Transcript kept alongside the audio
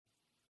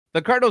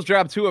The Cardinals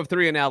dropped 2 of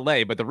 3 in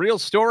LA, but the real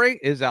story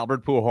is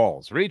Albert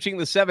Pujols. Reaching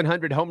the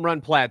 700 home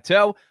run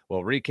plateau,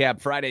 we'll recap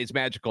Friday's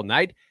magical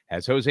night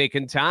as Jose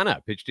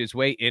Quintana pitched his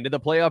way into the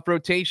playoff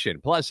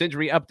rotation, plus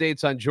injury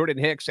updates on Jordan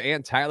Hicks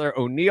and Tyler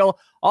O'Neill,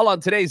 all on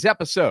today's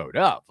episode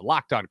of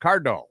Locked on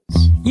Cardinals.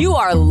 You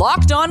are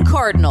Locked on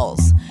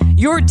Cardinals,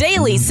 your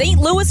daily St.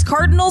 Louis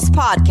Cardinals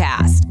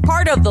podcast,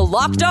 part of the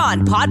Locked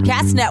on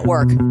Podcast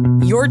Network,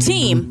 your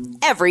team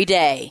every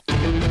day.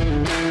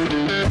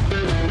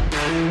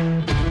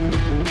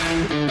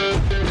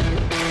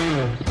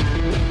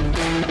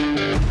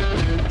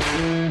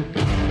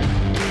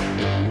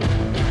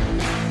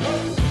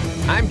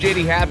 I'm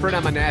JD Hadford.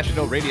 I'm a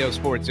national radio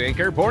sports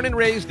anchor, born and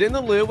raised in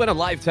the Lou and a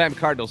lifetime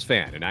Cardinals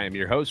fan. And I am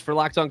your host for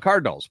Locked on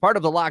Cardinals, part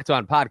of the Locked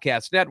on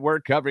Podcast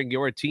Network, covering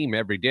your team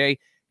every day.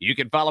 You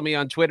can follow me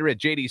on Twitter at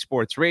JD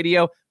Sports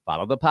Radio.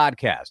 Follow the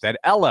podcast at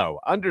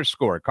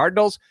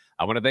LO_Cardinals.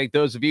 I want to thank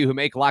those of you who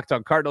make Locked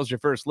on Cardinals your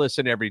first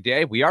listen every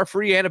day. We are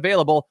free and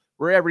available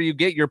wherever you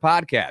get your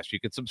podcast. You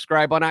can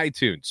subscribe on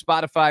iTunes,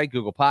 Spotify,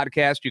 Google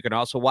Podcast. You can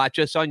also watch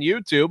us on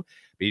YouTube.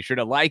 Be sure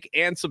to like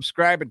and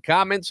subscribe and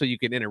comment so you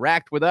can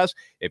interact with us.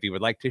 If you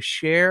would like to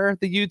share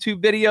the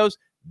YouTube videos,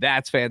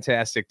 that's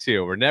fantastic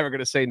too. We're never going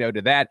to say no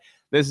to that.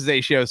 This is a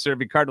show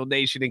serving Cardinal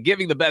Nation and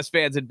giving the best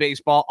fans in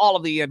baseball all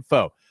of the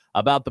info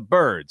about the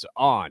birds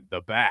on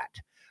the bat.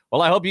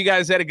 Well, I hope you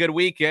guys had a good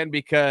weekend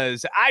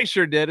because I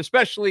sure did,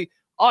 especially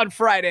on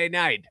Friday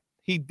night.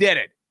 He did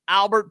it.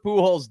 Albert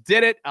Pujols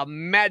did it. A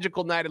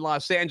magical night in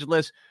Los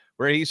Angeles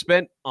where he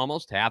spent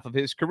almost half of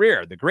his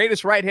career. The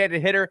greatest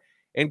right-handed hitter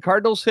in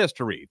Cardinals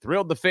history.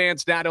 Thrilled the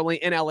fans not only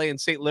in LA and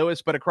St. Louis,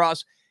 but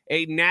across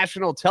a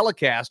national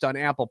telecast on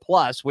Apple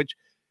Plus, which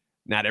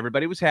not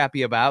everybody was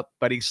happy about,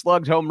 but he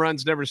slugged home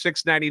runs number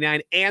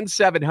 699 and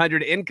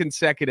 700 in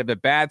consecutive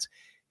at-bats.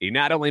 He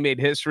not only made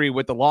history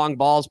with the long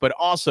balls, but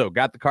also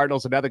got the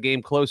Cardinals another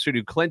game closer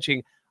to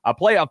clinching a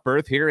playoff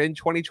berth here in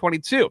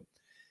 2022.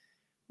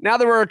 Now,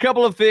 there were a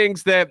couple of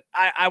things that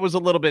I was a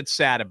little bit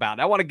sad about.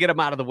 I want to get them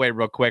out of the way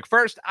real quick.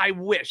 First, I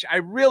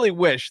really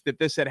wish that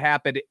this had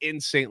happened in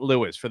St.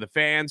 Louis for the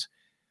fans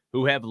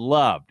who have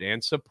loved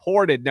and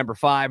supported number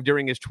 5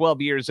 during his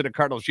 12 years in a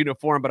Cardinals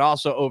uniform, but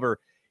also over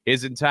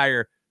his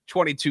entire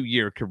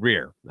 22-year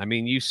career. I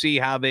mean, you see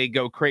how they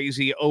go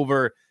crazy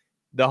over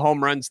the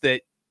home runs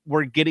that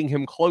were getting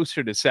him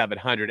closer to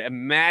 700.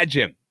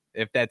 Imagine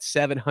if that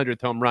 700th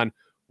home run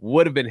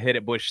would have been hit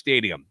at Busch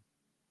Stadium,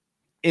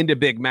 into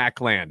Big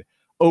Mac land,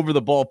 over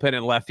the bullpen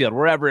in left field,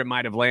 wherever it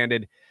might have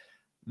landed.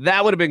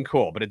 That would have been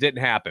cool, but it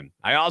didn't happen.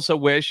 I also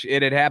wish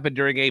it had happened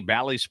during a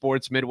Bally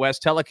Sports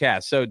Midwest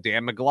telecast, so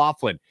Dan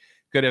McLaughlin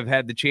could have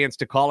had the chance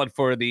to call it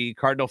for the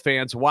Cardinal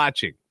fans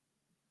watching.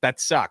 That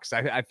sucks.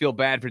 I feel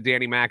bad for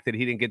Danny Mac that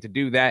he didn't get to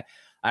do that.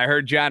 I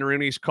heard John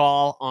Rooney's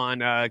call on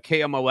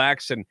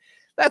KMOX, and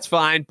that's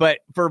fine, but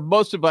for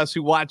most of us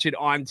who watch it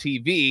on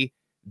TV,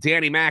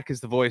 Danny Mac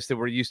is the voice that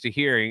we're used to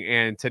hearing,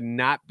 and to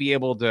not be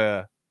able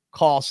to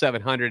call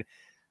 700,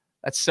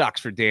 that sucks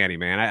for Danny,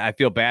 man. I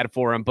feel bad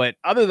for him. But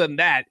other than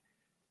that,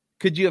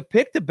 could you have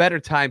picked a better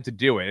time to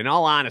do it? In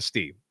all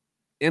honesty,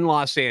 in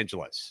Los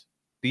Angeles,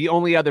 the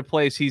only other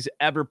place he's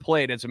ever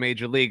played as a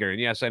major leaguer.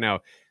 And yes, I know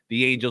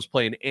the Angels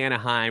play in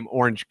Anaheim,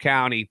 Orange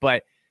County,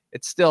 but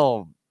it's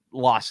still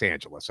Los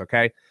Angeles,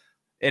 okay?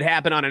 It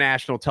happened on a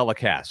national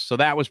telecast, so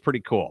that was pretty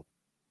cool.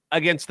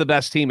 Against the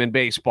best team in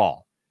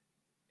baseball.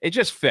 It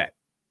just fit.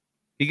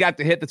 He got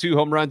to hit the 2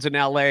 home runs in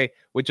LA,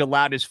 which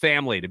allowed his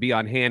family to be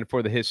on hand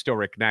for the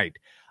historic night.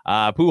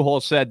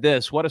 Pujols said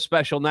this: "What a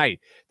special night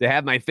to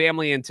have my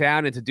family in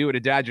town and to do it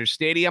at Dodger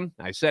Stadium.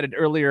 I said it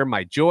earlier,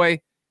 my joy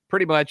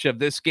pretty much of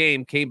this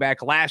game came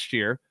back last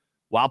year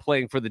while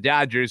playing for the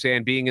Dodgers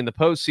and being in the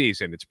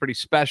postseason. It's pretty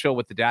special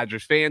with the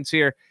Dodgers fans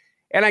here,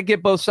 and I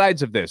get both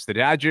sides of this. The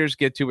Dodgers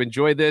get to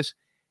enjoy this,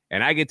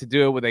 and I get to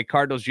do it with a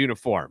Cardinals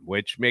uniform,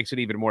 which makes it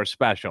even more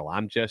special.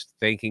 I'm just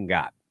thanking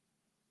God."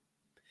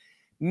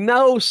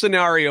 No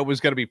scenario was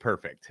going to be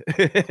perfect.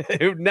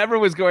 It never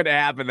was going to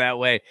happen that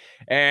way.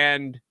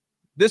 And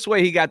this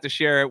way he got to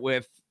share it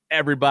with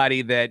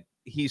everybody that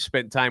he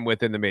spent time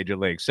with in the major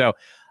leagues. So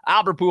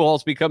Albert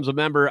Pujols becomes a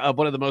member of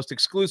one of the most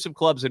exclusive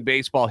clubs in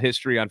baseball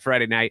history on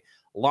Friday night,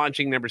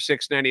 launching number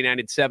 699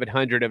 at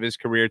 700 of his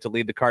career to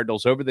lead the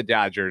Cardinals over the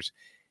Dodgers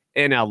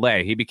in LA.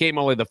 He became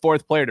only the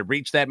 4th player to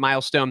reach that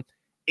milestone,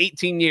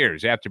 18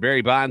 years after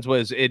Barry Bonds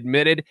was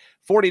admitted,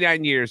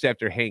 49 years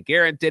after Hank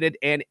Aaron did it,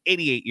 and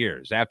 88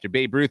 years after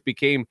Babe Ruth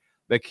became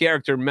the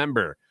character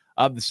member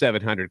of the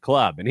 700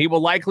 Club. And he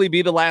will likely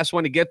be the last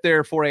one to get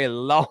there for a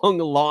long,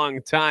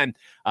 long time.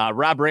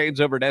 Rob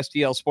Raines over at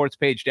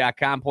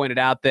STLSportsPage.com pointed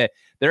out that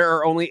there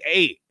are only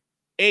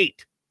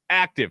eight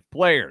active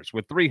players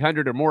with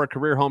 300 or more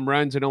career home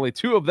runs, and only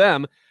 2 of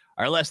them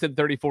are less than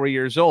 34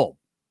 years old.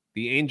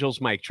 The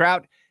Angels' Mike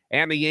Trout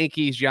and the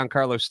Yankees'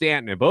 Giancarlo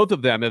Stanton, and both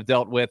of them have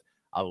dealt with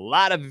a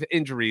lot of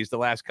injuries the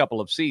last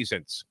couple of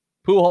seasons.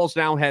 Pujols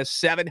now has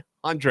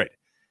 700.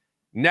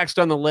 Next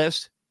on the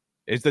list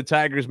is the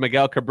Tigers'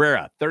 Miguel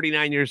Cabrera,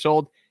 39 years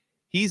old.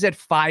 He's at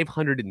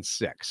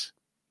 506.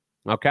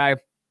 Okay?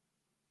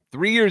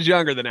 3 years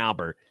younger than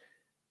Albert.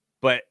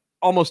 but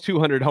almost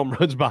 200 home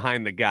runs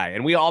behind the guy.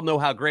 And we all know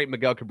how great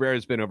Miguel Cabrera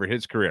has been over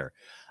his career.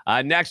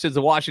 Next is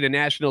the Washington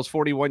Nationals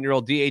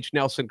 41-year-old DH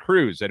Nelson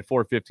Cruz at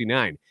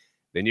 459.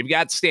 Then you've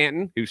got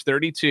Stanton, who's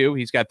 32.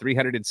 He's got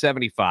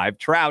 375.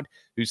 Trout,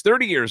 who's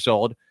 30 years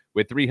old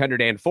with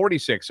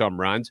 346 home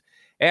runs.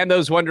 And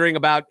those wondering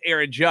about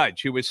Aaron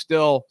Judge, who was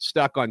still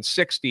stuck on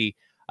 60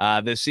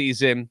 this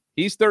season.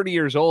 He's 30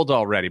 years old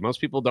already.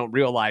 Most people don't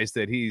realize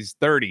that he's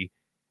 30,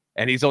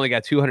 and he's only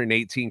got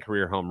 218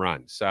 career home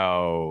runs.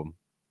 So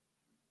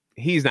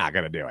he's not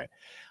going to do it.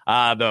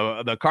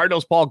 The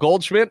Cardinals' Paul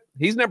Goldschmidt,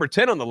 he's number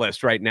 10 on the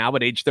list right now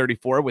at age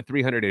 34 with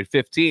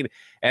 315.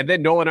 And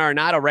then Nolan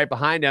Arenado right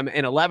behind him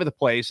in 11th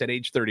place at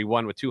age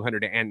 31 with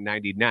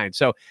 299.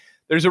 So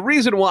there's a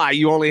reason why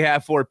you only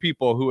have 4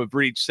 people who have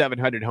reached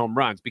 700 home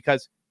runs,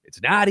 because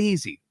it's not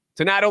easy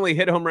to not only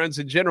hit home runs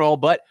in general,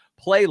 but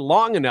play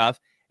long enough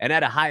and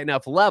at a high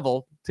enough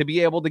level to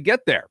be able to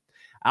get there.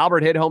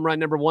 Albert hit home run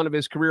number 1 of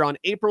his career on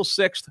April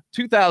 6th,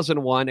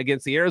 2001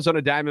 against the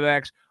Arizona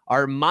Diamondbacks'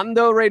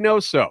 Armando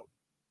Reynoso.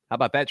 How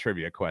about that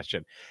trivia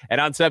question?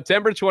 And on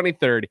September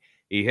 23rd,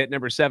 he hit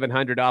number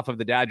 700 off of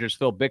the Dodgers'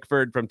 Phil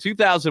Bickford. From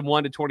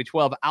 2001 to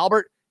 2012,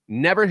 Albert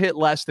never hit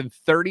less than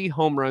 30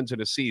 home runs in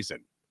a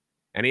season.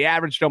 And he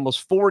averaged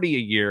almost 40 a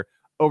year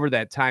over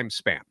that time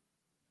span.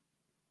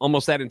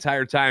 Almost that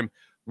entire time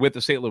with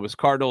the St. Louis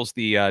Cardinals.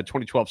 The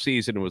 2012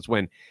 season was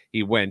when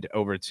he went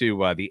over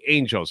to the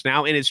Angels.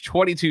 Now, in his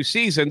 22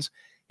 seasons,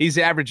 he's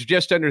averaged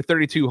just under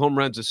 32 home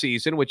runs a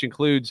season, which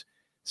includes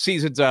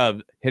seasons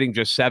of hitting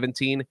just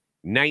 17,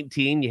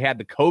 19. You had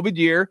the COVID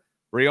year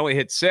where he only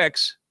hit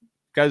 6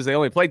 because they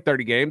only played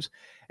 30 games,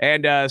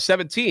 and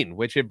 17,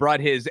 which had brought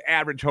his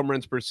average home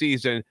runs per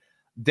season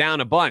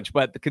down a bunch.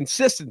 But the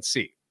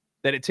consistency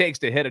that it takes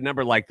to hit a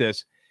number like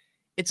this,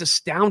 it's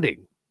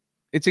astounding.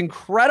 It's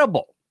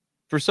incredible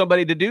for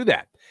somebody to do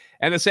that.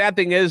 And the sad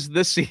thing is,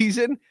 this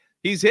season,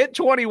 he's hit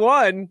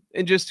 21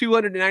 in just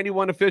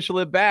 291 official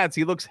at-bats.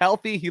 He looks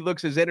healthy. He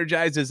looks as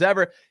energized as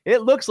ever.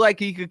 It looks like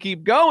he could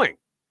keep going.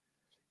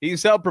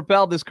 He's helped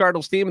propel this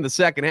Cardinals team in the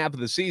second half of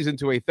the season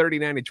to a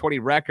 39-20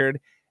 record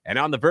and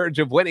on the verge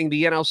of winning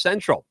the NL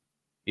Central.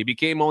 He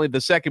became only the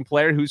second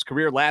player whose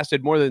career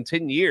lasted more than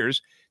 10 years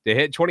to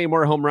hit 20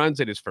 more home runs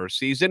in his first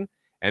season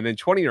and then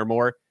 20 or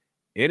more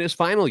in his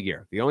final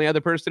year. The only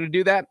other person to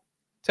do that,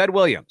 Ted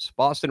Williams.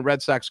 Boston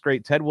Red Sox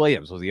great Ted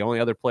Williams was the only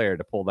other player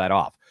to pull that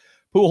off.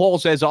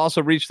 Pujols has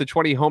also reached the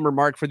 20-homer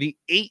mark for the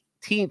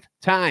 18th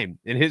time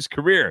in his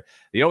career.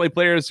 The only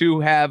players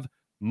who have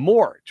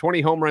more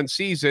 20 home run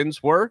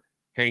seasons were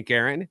Hank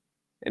Aaron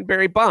and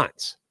Barry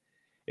Bonds.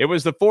 It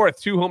was the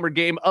 4th 2-homer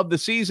game of the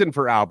season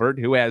for Albert,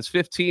 who has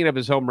 15 of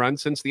his home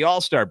runs since the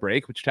All-Star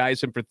break, which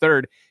ties him for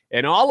 3rd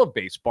in all of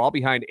baseball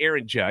behind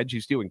Aaron Judge,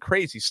 who's doing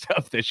crazy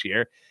stuff this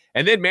year.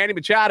 And then Manny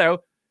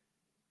Machado,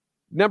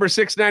 number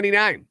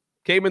 699,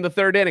 came in the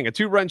 3rd inning. A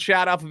 2-run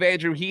shot off of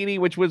Andrew Heaney,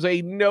 which was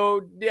a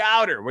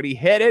no-doubter. When he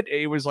hit it,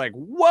 it was like,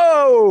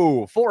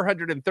 whoa,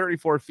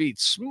 434 feet,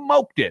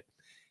 smoked it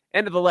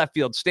into the left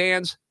field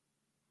stands.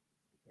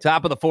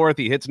 Top of the 4th,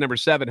 he hits number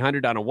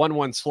 700 on a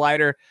 1-1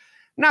 slider.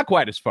 Not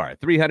quite as far,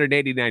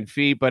 389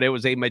 feet, but it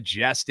was a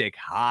majestic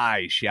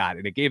high shot,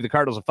 and it gave the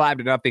Cardinals a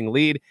 5-0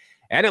 lead,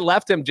 and it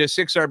left him just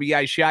 6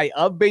 RBI shy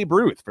of Babe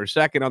Ruth for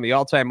second on the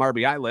all-time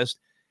RBI list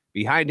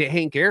behind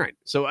Hank Aaron.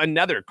 So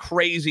another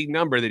crazy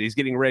number that he's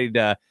getting ready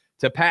to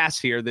pass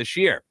here this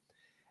year.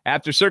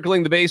 After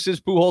circling the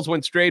bases, Pujols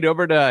went straight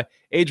over to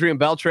Adrian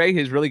Beltre,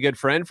 his really good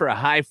friend, for a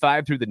high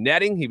five through the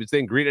netting. He was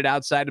then greeted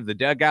outside of the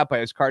dugout by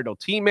his Cardinal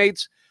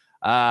teammates.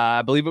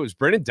 I believe it was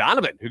Brendan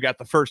Donovan who got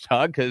the first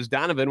hug because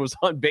Donovan was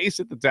on base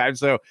at the time.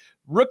 So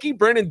rookie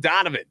Brendan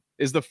Donovan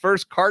is the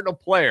first Cardinal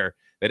player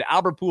that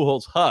Albert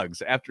Pujols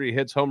hugs after he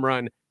hits home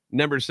run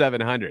number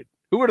 700.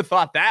 Who would have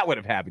thought that would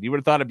have happened? You would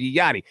have thought it'd be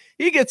Yachty.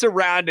 He gets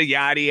around to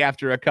Yachty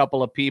after a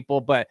couple of people,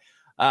 but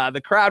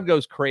the crowd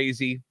goes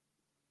crazy.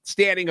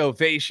 Standing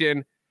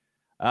ovation,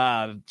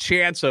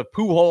 chants of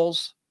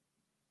Pujols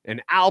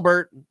and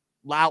Albert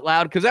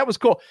loud, because that was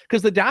cool.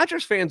 Because the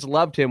Dodgers fans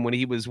loved him when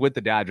he was with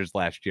the Dodgers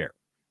last year.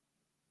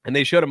 And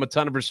they showed him a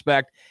ton of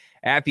respect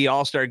at the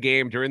All-Star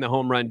game during the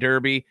Home Run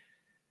Derby.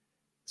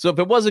 So if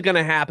it wasn't going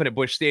to happen at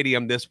Busch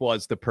Stadium, this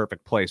was the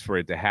perfect place for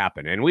it to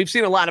happen. And we've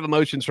seen a lot of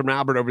emotions from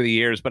Albert over the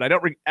years, but I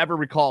don't ever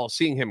recall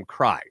seeing him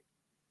cry.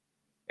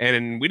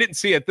 And we didn't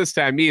see it this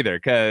time either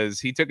because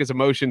he took his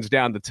emotions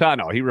down the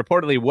tunnel. He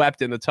reportedly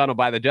wept in the tunnel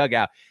by the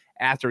dugout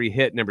after he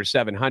hit number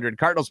 700.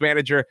 Cardinals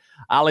manager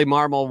Oli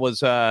Marmol was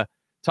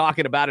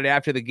talking about it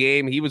after the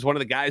game. He was one of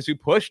the guys who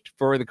pushed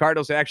for the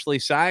Cardinals to actually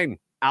sign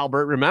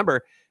Albert.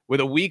 Remember, with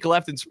a week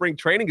left in spring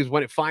training is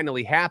when it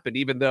finally happened,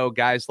 even though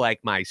guys like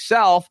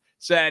myself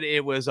said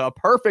it was a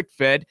perfect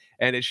fit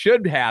and it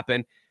should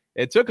happen.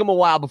 It took him a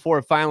while before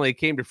it finally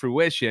came to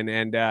fruition.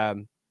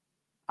 And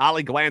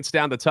Oli glanced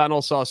down the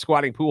tunnel, saw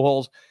squatting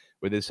Pujols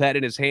with his head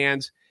in his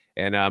hands.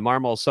 And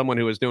Marmol is someone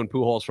who has known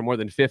Pujols for more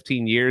than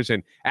 15 years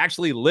and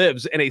actually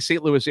lives in a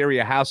St. Louis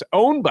area house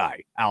owned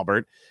by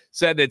Albert,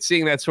 said that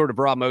seeing that sort of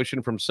raw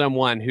emotion from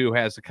someone who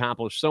has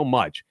accomplished so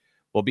much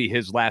will be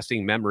his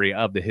lasting memory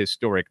of the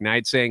historic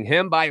night, saying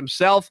him by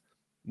himself,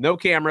 no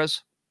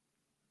cameras.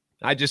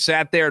 I just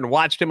sat there and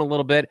watched him a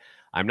little bit.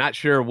 I'm not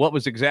sure what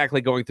was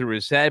exactly going through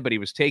his head, but he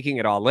was taking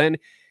it all in.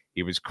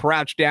 He was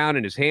crouched down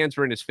and his hands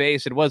were in his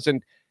face. It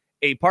wasn't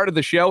a part of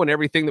the show and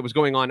everything that was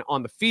going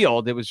on the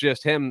field. It was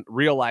just him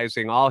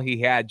realizing all he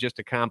had just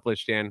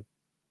accomplished, and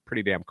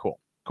pretty damn cool.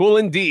 Cool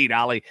indeed,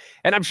 Ollie.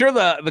 And I'm sure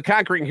the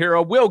conquering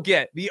hero will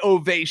get the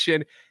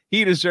ovation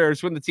he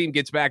deserves when the team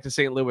gets back to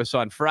St. Louis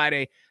on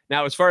Friday.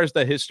 Now, as far as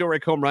the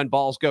historic home run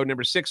balls go,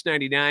 number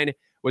 699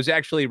 was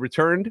actually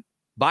returned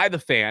by the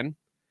fan.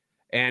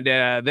 And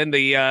then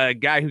the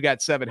guy who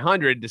got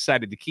 700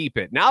 decided to keep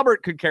it. And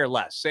Albert could care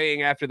less,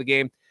 saying after the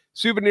game,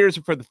 souvenirs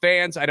are for the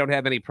fans. I don't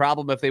have any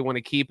problem if they want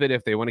to keep it.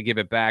 If they want to give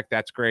it back,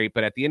 that's great.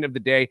 But at the end of the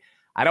day,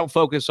 I don't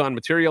focus on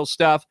material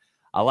stuff.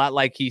 A lot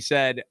like he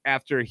said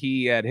after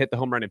he had hit the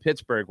home run in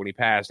Pittsburgh when he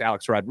passed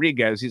Alex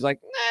Rodriguez. He's like,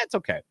 it's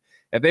okay.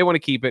 If they want to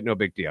keep it, no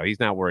big deal. He's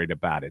not worried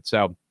about it.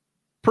 So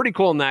pretty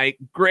cool night.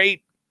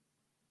 Great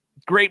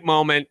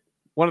moment.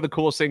 One of the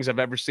coolest things I've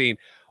ever seen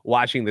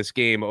watching this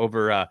game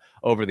over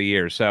the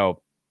years.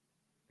 So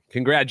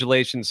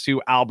congratulations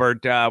to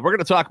Albert. We're going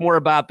to talk more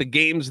about the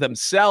games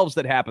themselves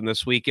that happened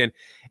this weekend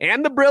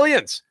and the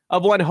brilliance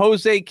of one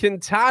Jose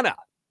Quintana.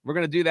 We're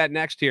going to do that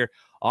next here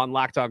on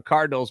Locked On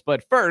Cardinals.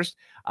 But first,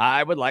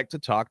 I would like to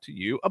talk to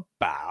you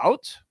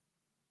about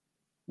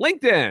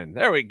LinkedIn.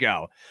 There we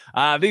go.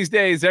 These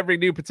days, every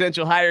new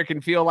potential hire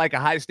can feel like a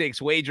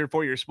high-stakes wager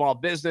for your small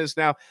business.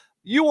 Now,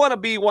 you want to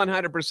be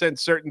 100%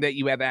 certain that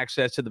you have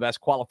access to the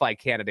best qualified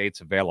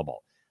candidates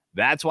available.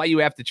 That's why you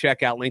have to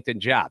check out LinkedIn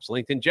Jobs.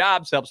 LinkedIn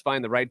Jobs helps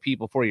find the right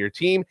people for your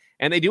team,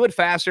 and they do it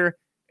faster,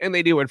 and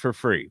they do it for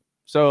free.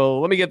 So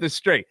let me get this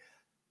straight.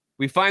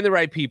 We find the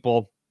right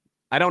people.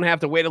 I don't have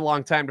to wait a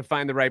long time to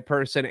find the right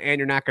person, and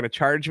you're not going to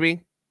charge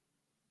me.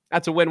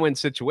 That's a win-win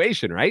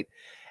situation, right?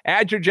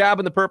 Add your job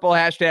in the purple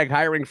hashtag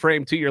hiring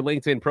frame to your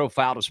LinkedIn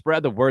profile to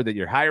spread the word that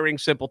you're hiring.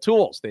 Simple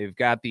tools. They've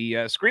got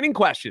the screening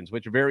questions,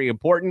 which are very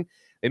important.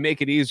 They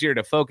make it easier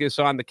to focus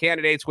on the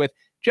candidates with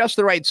just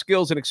the right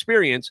skills and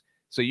experience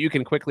so you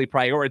can quickly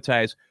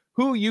prioritize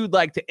who you'd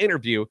like to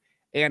interview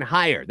and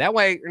hire. That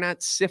way, you're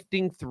not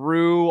sifting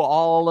through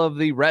all of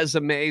the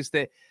resumes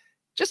that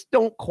just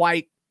don't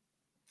quite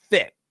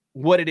fit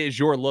what it is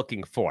you're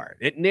looking for.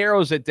 It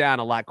narrows it down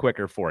a lot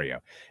quicker for you.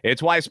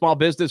 It's why small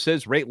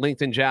businesses rate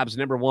LinkedIn Jobs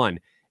 #1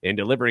 in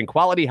delivering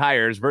quality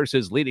hires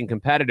versus leading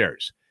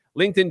competitors.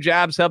 LinkedIn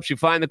Jobs helps you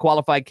find the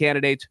qualified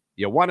candidates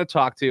you want to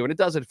talk to, and it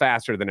does it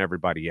faster than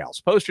everybody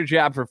else. Post your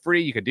job for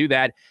free. You can do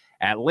that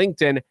at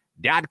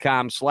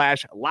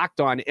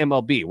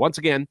linkedin.com/LockedOnMLB. Once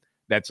again,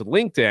 that's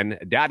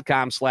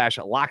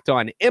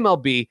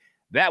linkedin.com/LockedOnMLB.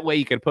 That way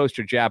you can post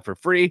your job for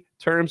free.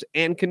 Terms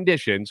and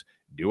conditions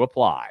do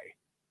apply.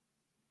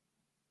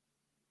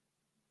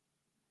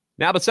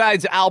 Now,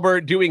 besides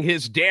Albert doing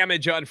his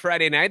damage on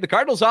Friday night, the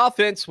Cardinals'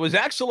 offense was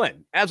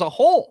excellent as a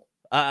whole.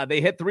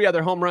 They hit 3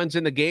 other home runs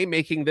in the game,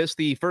 making this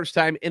the first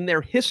time in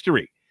their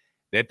history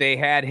that they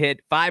had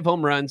hit 5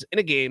 home runs in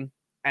a game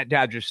at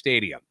Dodger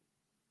Stadium.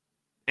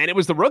 And it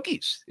was the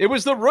rookies. It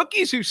was the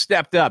rookies who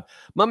stepped up.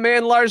 My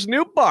man Lars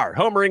Nootbaar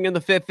homering in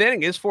the 5th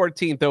inning, his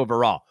 14th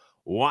overall.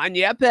 Juan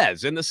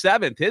Yepez in the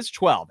 7th, his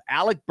 12th.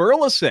 Alec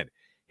Burleson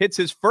hits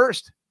his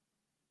first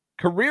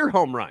career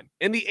home run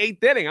in the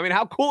 8th inning. I mean,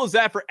 how cool is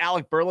that for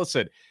Alec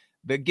Burleson?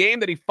 The game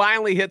that he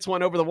finally hits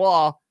one over the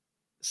wall,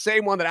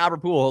 same one that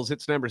Albert Pujols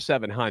hits number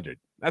 700.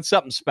 That's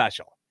something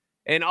special.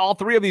 And all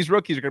 3 of these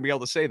rookies are going to be able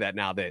to say that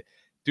now that,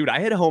 dude,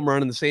 I hit a home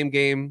run in the same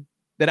game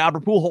that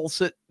Albert Pujols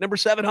hit number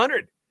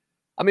 700.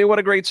 I mean, what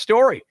a great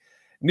story.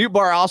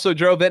 Nootbaar also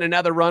drove in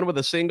another run with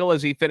a single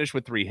as he finished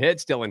with 3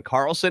 hits. Dylan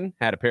Carlson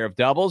had a pair of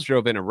doubles,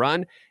 drove in a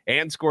run,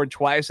 and scored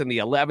twice in the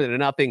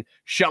 11-0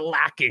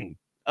 shellacking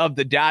of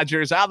the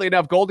Dodgers. Oddly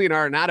enough, Goldie and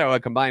Arenado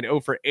had combined 0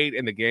 for 8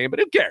 in the game, but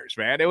who cares,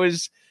 man? It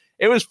was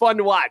fun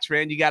to watch,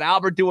 man. You got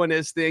Albert doing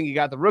his thing. You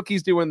got the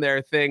rookies doing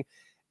their thing.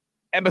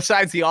 And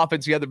besides the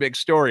offense, you had the big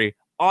story.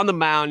 On the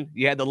mound,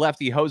 you had the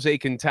lefty Jose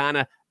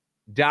Quintana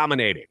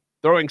dominating,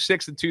 throwing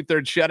 6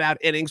 2/3 shutout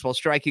innings while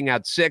striking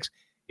out 6.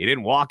 He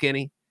didn't walk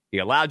any. He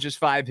allowed just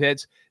 5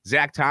 hits.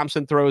 Zach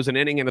Thompson throws an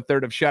inning and a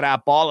third of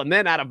shutout ball. And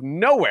then out of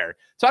nowhere,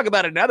 talk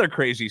about another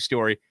crazy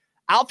story.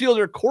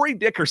 Outfielder Corey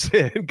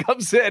Dickerson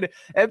comes in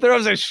and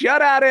throws a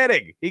shutout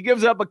inning. He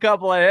gives up a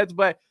couple of hits,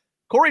 but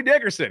Corey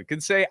Dickerson can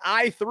say,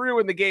 I threw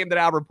in the game that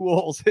Albert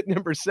Pujols hit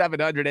number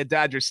 700 at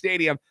Dodger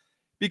Stadium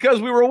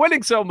because we were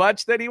winning so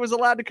much that he was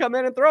allowed to come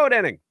in and throw an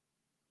inning.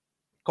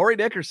 Corey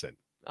Dickerson,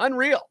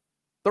 unreal,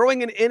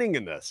 throwing an inning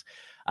in this.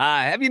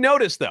 Have you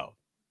noticed, though,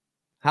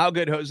 how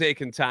good Jose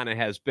Quintana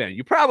has been?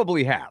 You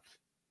probably have,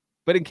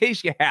 but in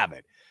case you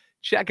haven't,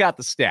 check out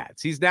the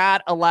stats. He's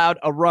not allowed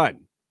a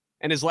run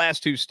in his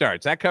last 2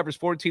 starts. That covers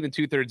 14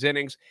 2/3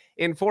 innings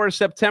in 4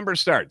 September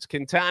starts.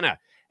 Quintana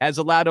has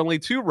allowed only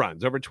 2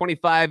 runs over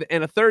 25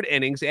 1/3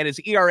 innings, and his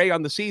ERA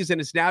on the season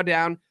is now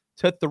down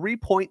to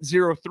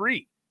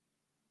 3.03,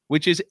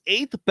 which is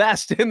 8th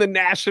best in the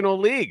National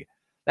League.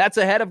 That's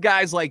ahead of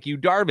guys like Yu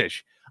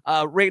Darvish,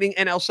 reigning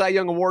NL Cy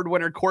Young Award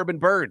winner Corbin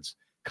Burns,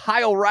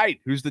 Kyle Wright,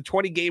 who's the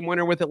 20-game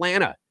winner with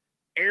Atlanta.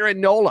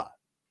 Aaron Nola,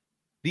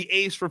 the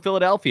ace for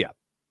Philadelphia.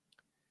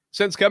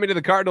 Since coming to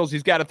the Cardinals,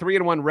 he's got a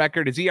 3-1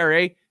 record. His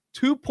ERA,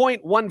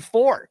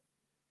 2.14.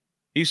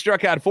 He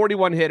struck out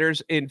 41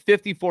 hitters in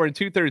 54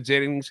 2/3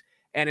 innings,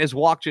 and his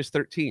walk just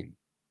 13.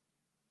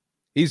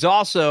 He's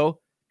also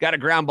got a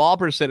ground ball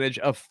percentage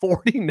of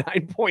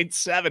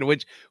 49.7,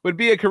 which would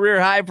be a career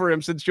high for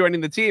him since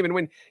joining the team. And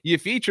when you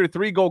feature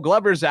 3 Gold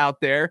Glovers out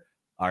there,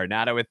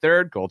 Arenado at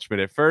third, Goldschmidt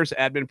at first,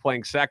 Edman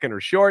playing second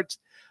or short,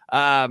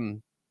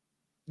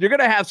 you're going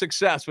to have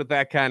success with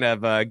that kind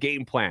of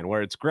game plan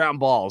where it's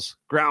ground balls,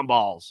 ground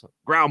balls,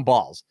 ground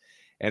balls.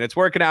 And it's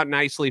working out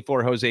nicely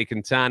for Jose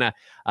Quintana.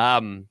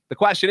 The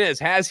question is,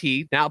 has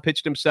he now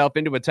pitched himself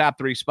into a top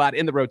 3 spot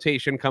in the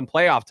rotation come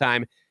playoff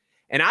time?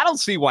 And I don't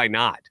see why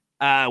not.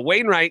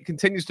 Wainwright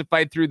continues to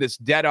fight through this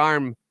dead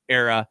arm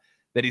era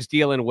that he's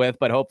dealing with,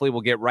 but hopefully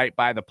we'll get right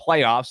by the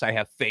playoffs. I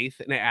have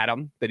faith in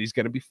Adam that he's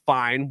going to be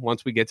fine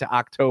once we get to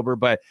October,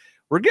 but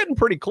we're getting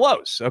pretty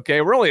close,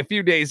 okay? We're only a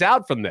few days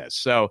out from this,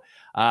 so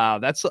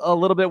that's a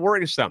little bit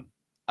worrisome.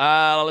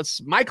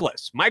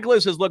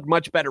 Michaelis has looked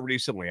much better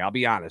recently, I'll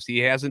be honest. He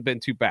hasn't been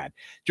too bad.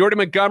 Jordan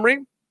Montgomery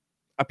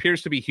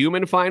appears to be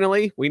human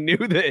finally. We knew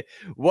that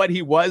what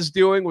he was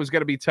doing was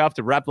going to be tough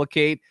to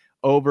replicate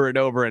over and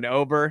over and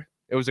over.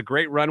 It was a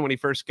great run when he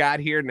first got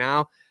here.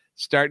 Now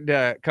starting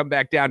to come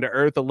back down to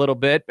earth a little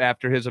bit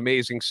after his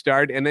amazing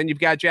start. And then you've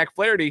got Jack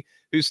Flaherty,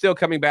 who's still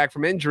coming back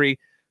from injury.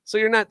 So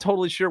you're not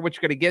totally sure what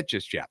you're going to get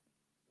just yet.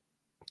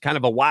 Kind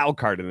of a wild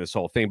card in this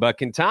whole thing. But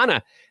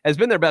Quintana has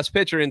been their best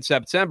pitcher in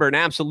September and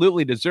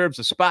absolutely deserves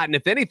a spot. And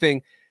if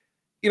anything,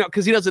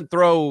 because he doesn't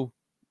throw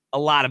a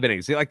lot of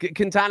innings. Like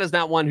Quintana's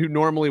not one who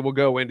normally will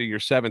go into your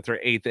 7th or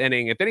 8th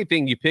inning. If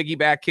anything, you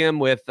piggyback him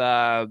with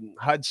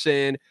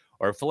Hudson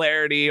or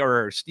Flaherty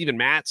or Steven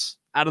Matz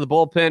out of the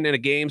bullpen in a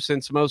game,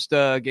 since most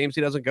games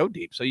he doesn't go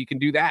deep. So you can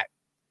do that.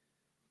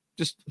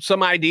 Just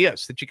some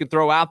ideas that you can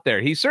throw out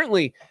there. He's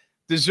certainly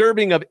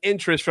deserving of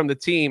interest from the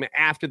team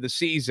after the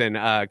season,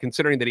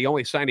 considering that he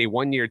only signed a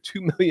 1-year,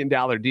 $2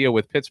 million deal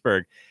with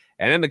Pittsburgh.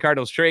 And then the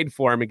Cardinals trade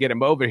for him and get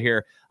him over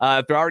here.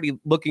 They're already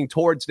looking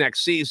towards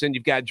next season.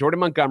 You've got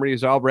Jordan Montgomery,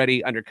 who's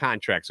already under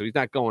contract, so he's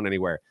not going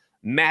anywhere.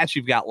 Match,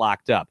 you've got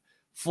locked up.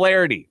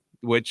 Flaherty,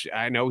 which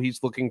I know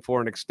he's looking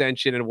for an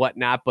extension and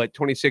whatnot, but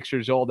 26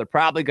 years old, they're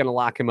probably going to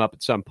lock him up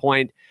at some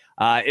point.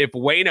 If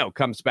Waino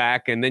comes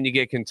back and then you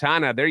get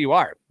Quintana, there you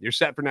are. You're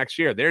set for next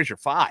year. There's your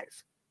 5.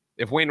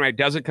 If Wainwright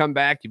doesn't come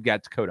back, you've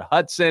got Dakota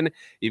Hudson.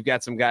 You've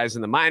got some guys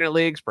in the minor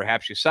leagues.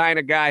 Perhaps you sign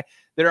a guy.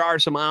 There are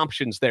some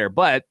options there.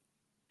 But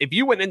if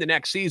you went into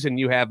next season,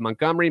 you have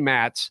Montgomery,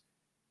 Matz,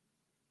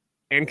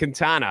 and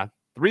Quintana,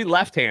 3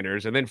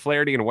 left-handers, and then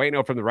Flaherty and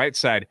Waino from the right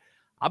side,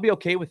 I'll be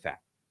okay with that.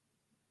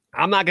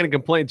 I'm not going to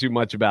complain too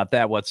much about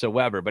that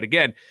whatsoever. But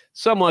again,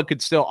 someone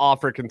could still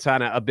offer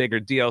Quintana a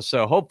bigger deal.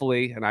 So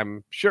hopefully, and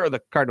I'm sure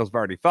the Cardinals have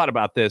already thought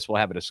about this, we'll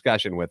have a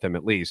discussion with him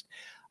at least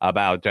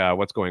about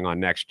what's going on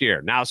next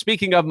year. Now,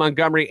 speaking of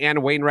Montgomery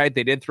and Wainwright,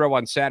 they did throw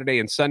on Saturday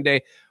and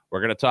Sunday. We're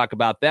going to talk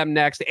about them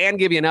next and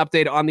give you an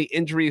update on the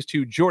injuries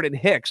to Jordan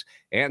Hicks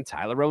and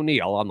Tyler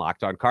O'Neill on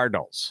Locked On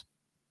Cardinals.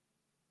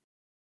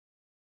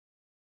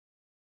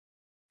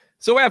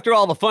 So after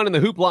all the fun and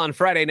the hoopla on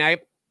Friday night,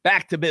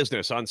 back to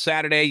business. On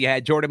Saturday, you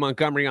had Jordan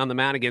Montgomery on the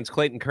mound against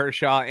Clayton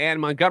Kershaw, and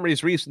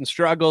Montgomery's recent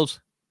struggles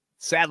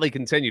sadly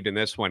continued in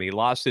this one. He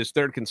lost his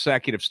 3rd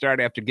consecutive start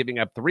after giving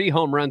up 3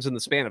 home runs in the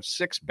span of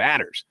 6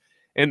 batters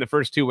in the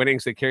first 2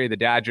 innings that carried the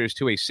Dodgers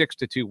to a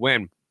 6-2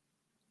 win.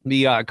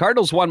 The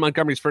Cardinals won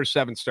Montgomery's first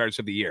 7 starts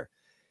of the year,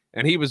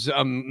 and he was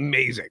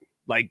amazing,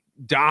 like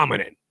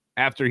dominant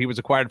after he was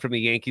acquired from the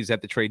Yankees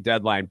at the trade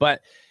deadline.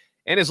 But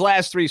in his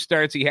last 3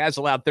 starts, he has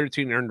allowed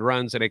 13 earned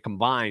runs in a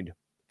combined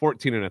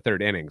 14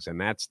 1/3 innings,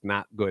 and that's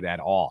not good at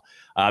all.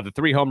 The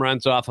 3 home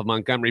runs off of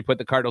Montgomery put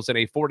the Cardinals in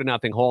a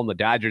 4-0 hole, and the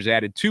Dodgers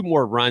added 2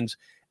 more runs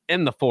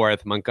in the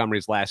 4th,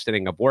 Montgomery's last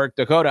inning of work.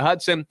 Dakota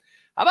Hudson,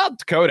 how about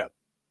Dakota?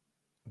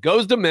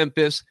 Goes to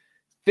Memphis,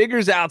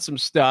 figures out some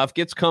stuff,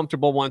 gets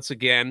comfortable once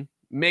again,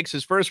 makes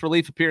his first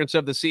relief appearance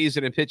of the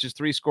season and pitches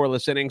 3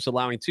 scoreless innings,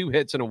 allowing 2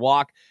 hits and a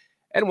walk,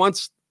 and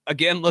once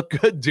again looked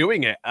good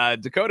doing it.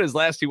 Dakota's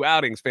last 2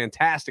 outings,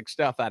 fantastic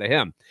stuff out of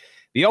him.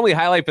 The only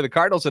highlight for the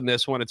Cardinals in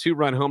this one, a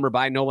 2-run homer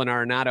by Nolan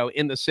Arenado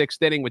in the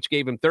 6th inning, which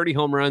gave him 30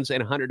 home runs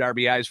and 100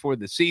 RBIs for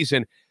the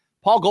season.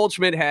 Paul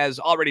Goldschmidt has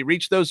already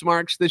reached those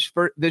marks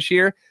this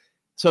year.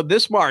 So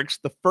this marks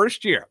the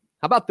first year.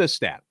 How about this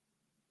stat?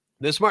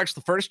 This marks the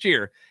first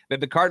year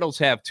that the Cardinals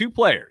have 2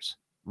 players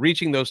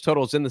reaching those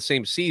totals in the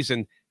same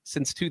season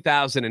since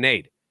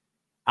 2008.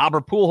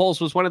 Albert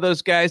Pujols was one of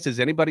those guys. Does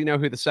anybody know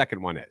who the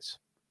second one is?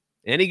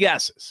 Any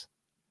guesses?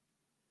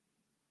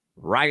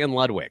 Ryan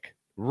Ludwig.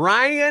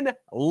 Ryan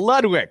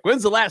Ludwig.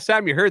 When's the last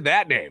time you heard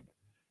that name?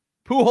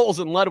 Pujols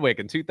and Ludwig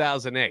in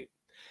 2008.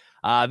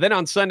 Then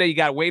on Sunday, you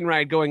got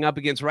Wainwright going up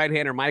against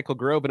right-hander Michael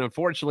Grove, and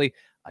unfortunately,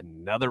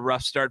 another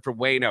rough start for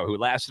Waino, who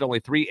lasted only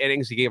 3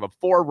 innings. He gave up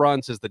 4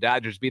 runs as the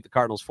Dodgers beat the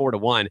Cardinals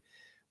 4-1.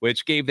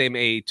 which gave them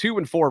a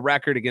 2-4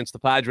 record against the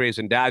Padres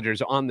and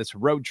Dodgers on this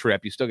road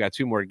trip. You still got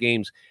 2 more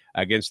games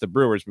against the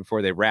Brewers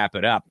before they wrap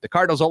it up. The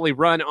Cardinals' only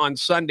run on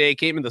Sunday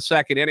came in the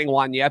second inning.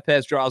 Juan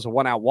Yepes draws a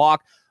 1-out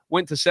walk,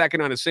 went to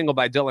second on a single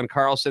by Dylan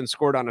Carlson,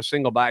 scored on a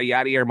single by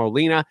Yadier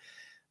Molina.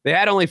 They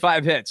had only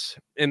 5 hits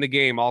in the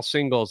game, all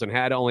singles, and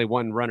had only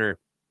 1 runner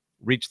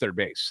reach their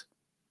base.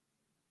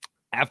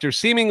 After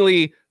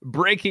seemingly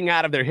breaking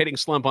out of their hitting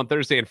slump on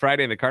Thursday and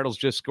Friday, the Cardinals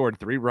just scored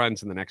 3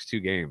 runs in the next 2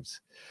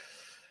 games.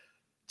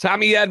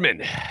 Tommy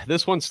Edman,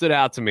 this one stood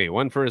out to me.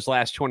 1 for his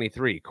last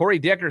 23. Corey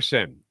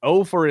Dickerson,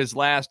 0 for his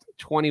last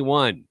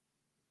 21,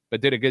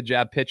 but did a good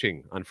job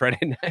pitching on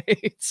Friday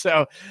night.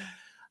 So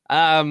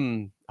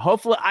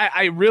hopefully,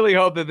 I really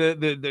hope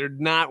that they're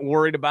not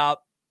worried about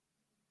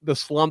the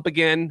slump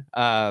again.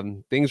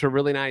 Things were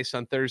really nice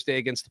on Thursday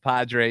against the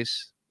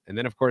Padres. And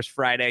then, of course,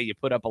 Friday, you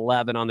put up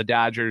 11 on the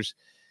Dodgers.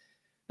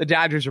 The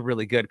Dodgers are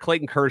really good.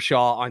 Clayton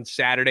Kershaw on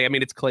Saturday. I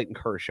mean, it's Clayton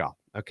Kershaw.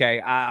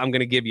 Okay, I'm going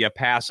to give you a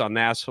pass on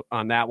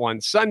that one.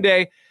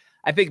 Sunday,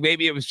 I think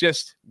maybe it was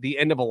just the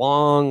end of a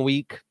long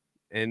week,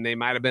 and they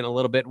might have been a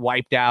little bit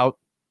wiped out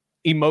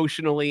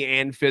emotionally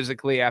and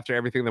physically after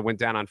everything that went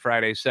down on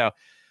Friday. So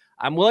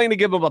I'm willing to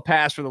give them a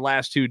pass for the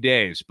last 2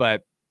 days,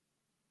 but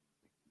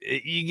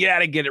you got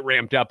to get it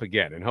ramped up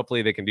again, and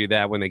hopefully they can do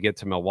that when they get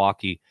to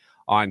Milwaukee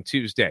on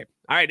Tuesday.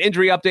 All right,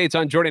 injury updates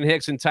on Jordan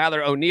Hicks and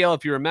Tyler O'Neill.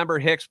 If you remember,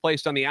 Hicks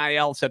placed on the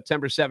IL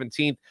September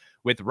 17th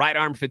with right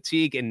arm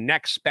fatigue and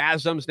neck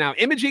spasms. Now,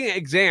 imaging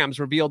exams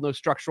revealed no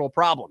structural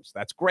problems.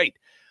 That's great.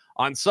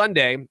 On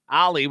Sunday,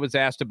 Ali was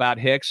asked about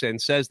Hicks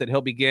and says that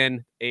he'll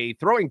begin a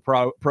throwing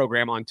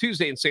program on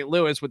Tuesday in St.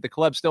 Louis, with the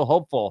club still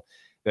hopeful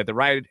that the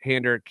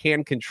right-hander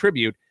can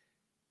contribute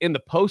in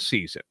the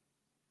postseason.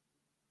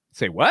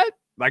 Say what?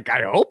 Like,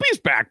 I hope he's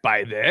back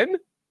by then.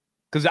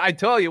 Because I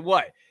tell you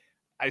what,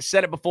 I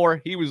said it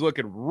before, he was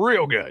looking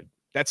real good.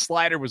 That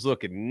slider was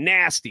looking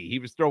nasty. He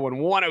was throwing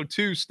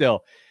 102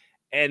 still.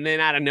 And then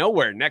out of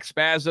nowhere, neck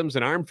spasms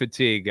and arm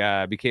fatigue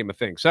became a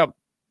thing. So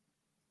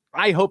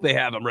I hope they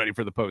have him ready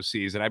for the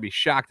postseason. I'd be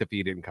shocked if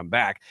he didn't come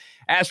back.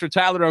 As for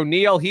Tyler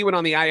O'Neill, he went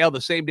on the IL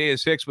the same day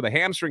as Hicks with a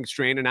hamstring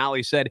strain, and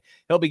Ali said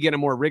he'll begin a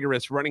more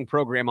rigorous running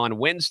program on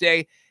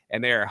Wednesday,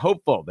 and they are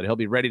hopeful that he'll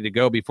be ready to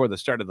go before the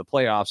start of the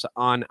playoffs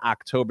on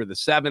October the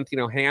 7th. You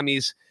know,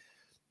 hammies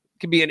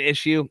can be an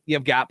issue.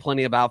 You've got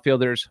plenty of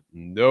outfielders.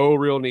 No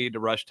real need to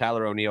rush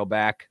Tyler O'Neill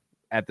back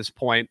at this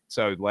point,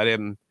 so let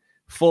him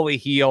fully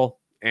heal,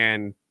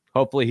 and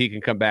hopefully he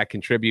can come back,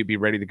 contribute, be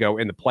ready to go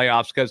in the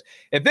playoffs. Because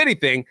if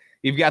anything,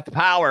 you've got the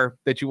power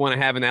that you want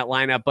to have in that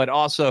lineup, but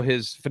also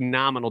his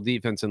phenomenal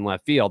defense in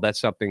left field. That's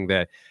something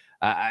that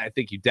I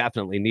think you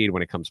definitely need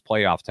when it comes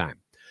playoff time.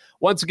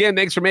 Once again,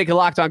 thanks for making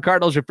Locked On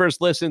Cardinals your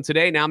first listen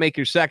today. Now make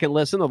your second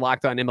listen, the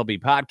Locked On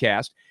MLB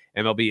podcast.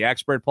 MLB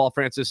expert Paul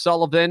Francis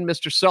Sullivan,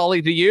 Mr.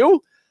 Sully, to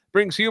you,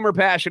 brings humor,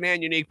 passion,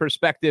 and unique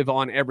perspective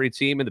on every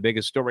team and the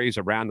biggest stories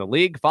around the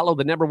league. Follow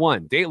the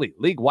 #1 daily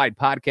league-wide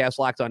podcast,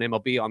 Locked On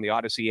MLB, on the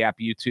Odyssey app,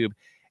 YouTube,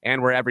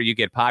 and wherever you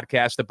get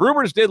podcasts. The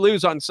Brewers did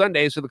lose on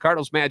Sunday, so the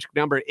Cardinals' magic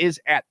number is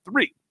at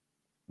 3.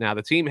 Now,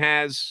 the team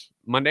has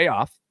Monday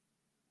off.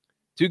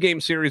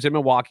 2-game series in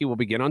Milwaukee will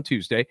begin on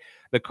Tuesday.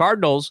 The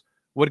Cardinals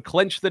would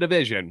clinch the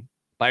division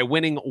by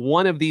winning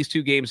one of these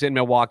 2 games in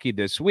Milwaukee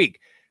this week.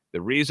 The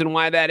reason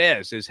why that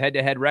is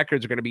head-to-head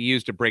records are going to be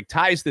used to break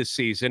ties this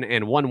season,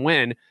 and one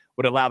win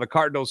would allow the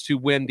Cardinals to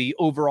win the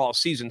overall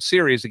season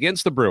series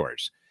against the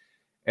Brewers,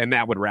 and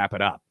that would wrap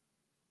it up.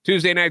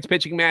 Tuesday night's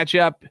pitching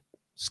matchup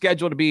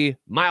scheduled to be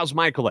Miles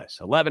Mikolas,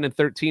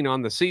 11-13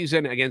 on the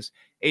season, against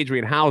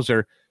Adrian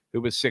Hauser, who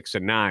was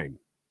 6-9.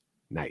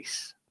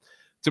 Nice.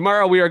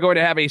 Tomorrow we are going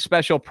to have a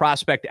special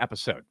prospect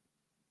episode.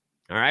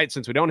 All right,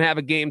 since we don't have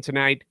a game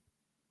tonight,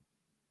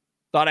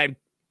 thought I'd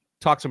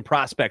talk some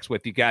prospects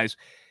with you guys.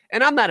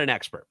 And I'm not an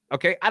expert,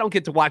 okay? I don't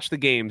get to watch the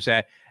games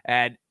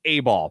at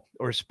A-Ball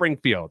or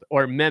Springfield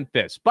or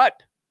Memphis,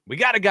 but we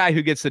got a guy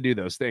who gets to do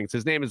those things.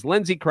 His name is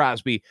Lindsey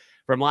Crosby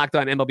from Locked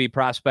On MLB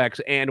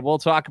Prospects, and we'll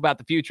talk about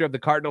the future of the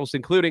Cardinals,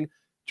 including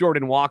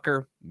Jordan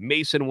Walker,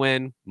 Mason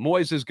Wynn,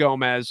 Moises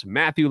Gomez,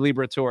 Matthew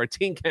Liberatore,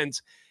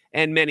 Tinkins,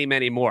 and many,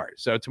 many more.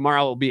 So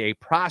tomorrow will be a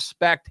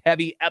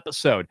prospect-heavy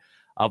episode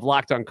of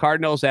Locked On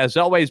Cardinals. As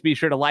always, be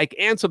sure to like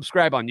and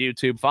subscribe on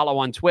YouTube. Follow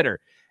on Twitter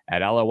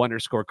at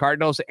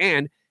 @LO_Cardinals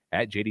and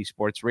at JD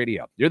Sports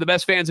Radio. You're the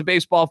best fans of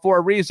baseball for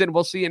a reason.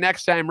 We'll see you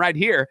next time right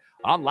here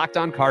on Locked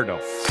On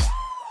Cardinals.